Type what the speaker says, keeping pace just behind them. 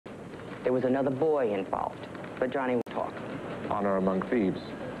There was another boy involved, but Johnny won't talk. Honor among thieves.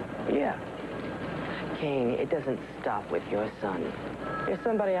 Yeah. Kane, it doesn't stop with your son. There's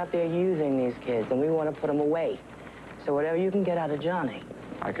somebody out there using these kids, and we want to put them away. So whatever you can get out of Johnny.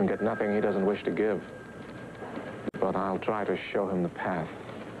 I can get nothing he doesn't wish to give. But I'll try to show him the path.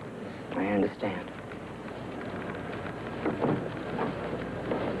 I understand.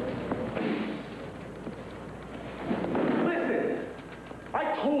 Listen!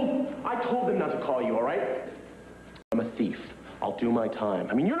 I told them not to call you, all right? I'm a thief. I'll do my time.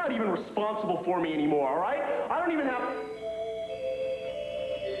 I mean, you're not even responsible for me anymore, all right? I don't even have...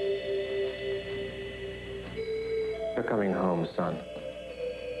 You're coming home, son.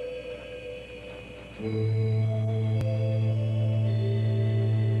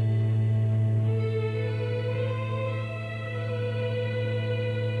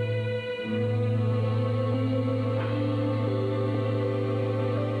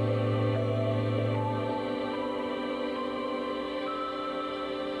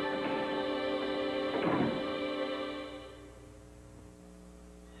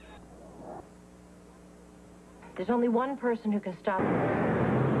 There's only one person who can stop it.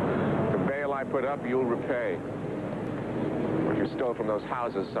 The bail I put up, you'll repay. What you stole from those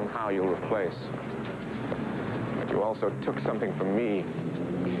houses, somehow you'll replace. But you also took something from me.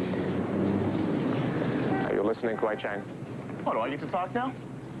 Are you listening, Kwai Chang? Oh, do I get to talk now?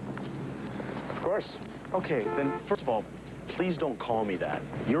 Of course. Okay, then, first of all, please don't call me that.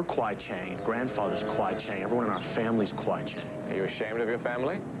 You're Kwai Chang. Grandfather's Kwai Chang. Everyone in our family's Kwai Chang. Are you ashamed of your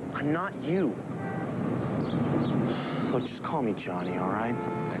family? I'm not you. Look, just call me Johnny, all right?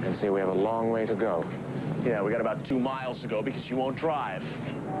 I can see we have a long way to go. Yeah, we got about 2 miles to go because you won't drive.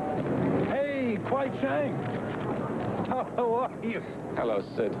 Hey, Kwai Chang. How are you? Hello,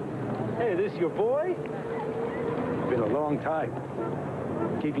 Sid. Hey, this your boy? Been a long time.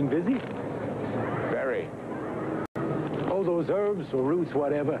 Keeping busy? Very. Oh, those herbs or roots,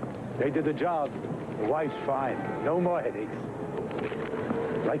 whatever. They did the job. The wife's fine. No more headaches.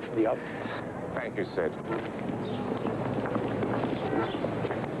 Right from the up. Thank you, Sid.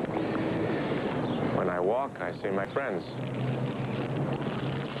 When I walk, I see my friends.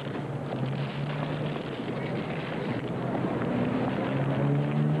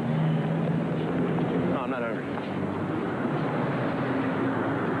 No, I'm not hungry.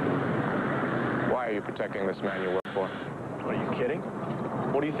 Why are you protecting this man you work for? Are you kidding?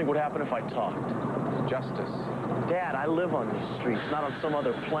 What do you think would happen if I talked? Justice. Dad, I live on these streets, not on some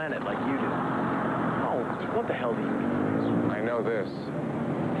other planet like you do. Oh, what the hell do you mean? I know this.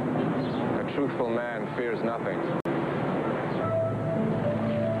 A truthful man fears nothing.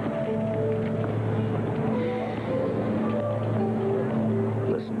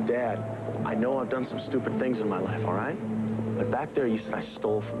 Listen, Dad, I know I've done some stupid things in my life, all right? But back there, you said I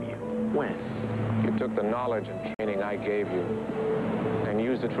stole from you. When? You took the knowledge and training I gave you and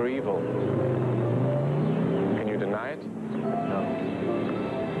used it for evil. Can you deny it? No.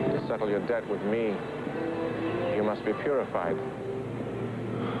 To settle your debt with me, you must be purified.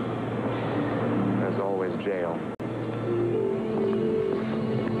 There's always jail.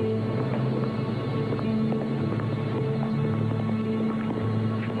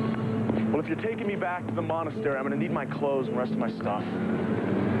 Well, if you're taking me back to the monastery, I'm going to need my clothes and the rest of my stuff.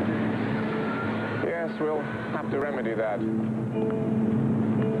 Yes, we'll have to remedy that.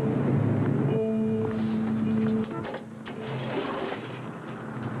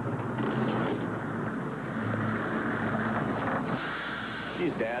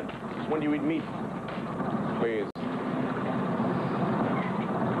 Geez, Dad, when do you eat meat? Please.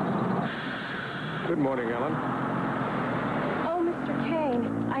 Good morning, Ellen. Oh, Mr.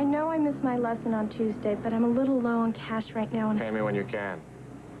 Kane, I know I missed my lesson on Tuesday, but I'm a little low on cash right now. Pay me when you can.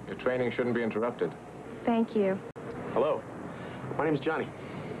 Your training shouldn't be interrupted. Thank you. Hello. My name's Johnny.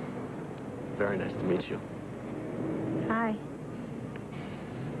 Very nice to meet you. Hi.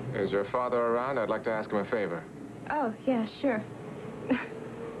 Is your father around? I'd like to ask him a favor. Oh, yeah, sure.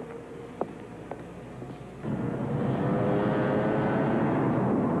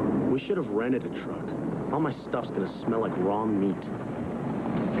 We should have rented a truck. All my stuff's gonna smell like raw meat.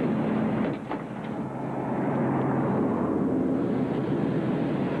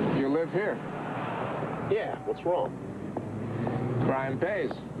 You live here. Yeah, what's wrong? Crime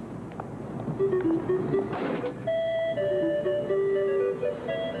pays.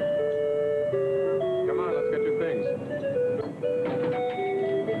 Come on, let's get your things.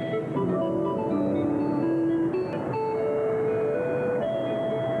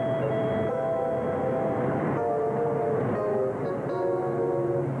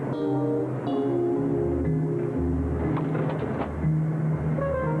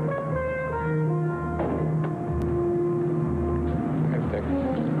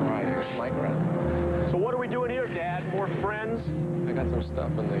 friends? I got some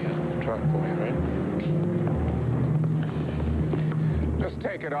stuff in the truck for you, right? Just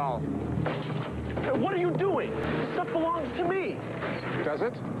take it all. Hey, what are you doing? Stuff belongs to me. Does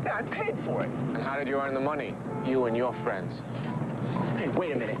it? Yeah, I paid for it. And how did you earn the money? You and your friends. Hey,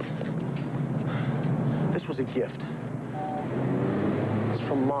 wait a minute. This was a gift. It's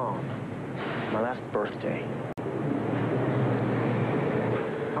from Mom. My last birthday.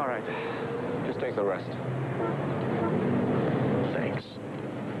 All right. Just take the rest. Thanks.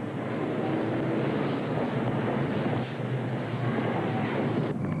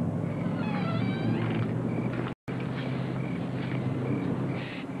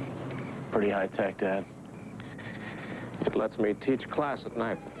 Pretty high-tech, Dad. It lets me teach class at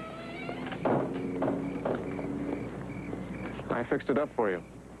night. I fixed it up for you.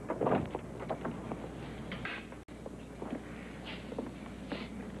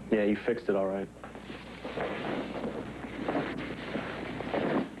 Yeah, you fixed it all right.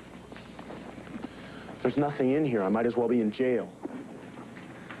 There's nothing in here. I might as well be in jail.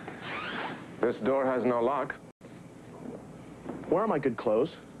 This door has no lock. Where are my good clothes?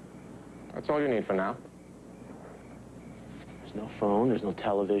 That's all you need for now. There's no phone. There's no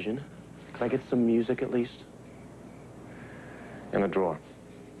television. Can I get some music at least? In a drawer.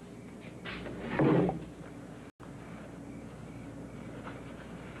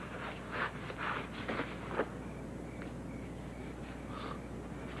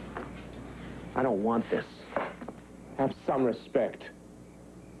 I don't want this. Have some respect.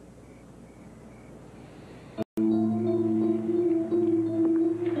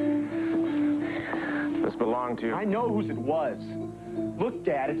 This belonged to you. I know whose it was. Look,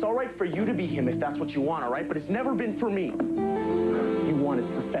 Dad, it's all right for you to be him if that's what you want, all right? But it's never been for me. You wanted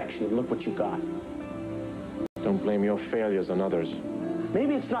perfection, and look what you got. Don't blame your failures on others.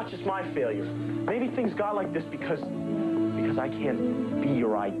 Maybe it's not just my failure. Maybe things got like this because I can't be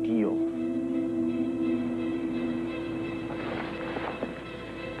your ideal.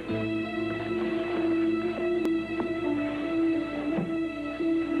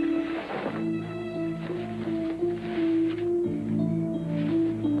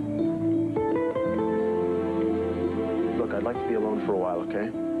 Look, I'd like to be alone for a while, okay?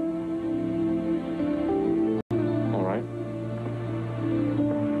 All right.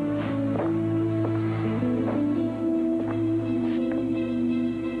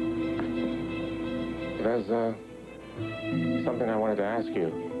 There's, something I wanted to ask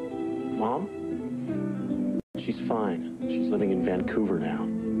you. Mom? She's fine. She's living in Vancouver now.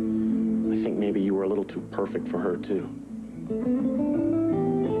 I think maybe you were a little too perfect for her, too.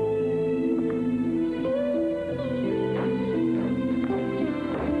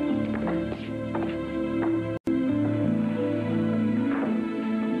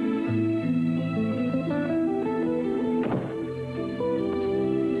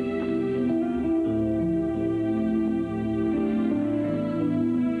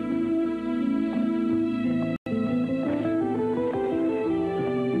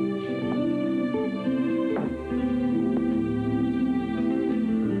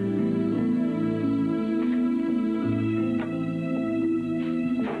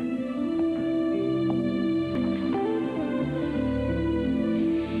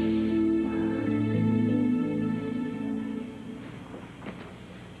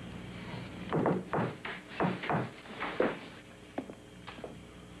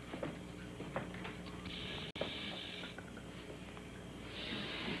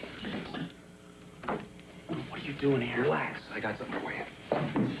 What are you doing here? Relax. I got something for you.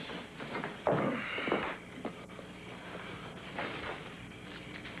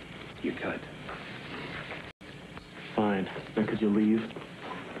 You cut. Fine. Now could you leave?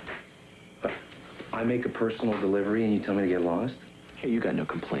 I make a personal delivery and you tell me to get lost? Hey, you got no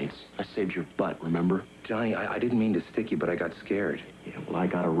complaints. I saved your butt, remember? Johnny, I didn't mean to stick you, but I got scared. Yeah, well, I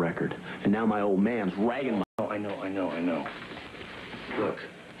got a record. And now my old man's ragging my... Oh, I know. Look,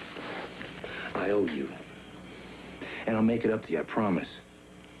 I owe you. And I'll make it up to you, I promise.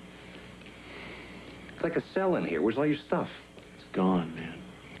 It's like a cell in here. Where's all your stuff? It's gone, man.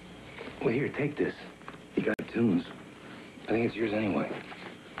 Well, here, take this. You got tunes. I think it's yours anyway.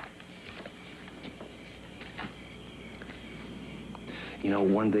 You know,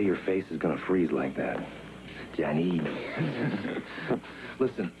 one day your face is gonna freeze like that. Johnny.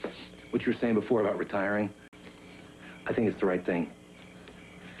 Listen, what you were saying before about retiring, I think it's the right thing.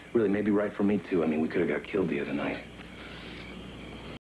 Really, maybe right for me, too. I mean, we could have got killed the other night.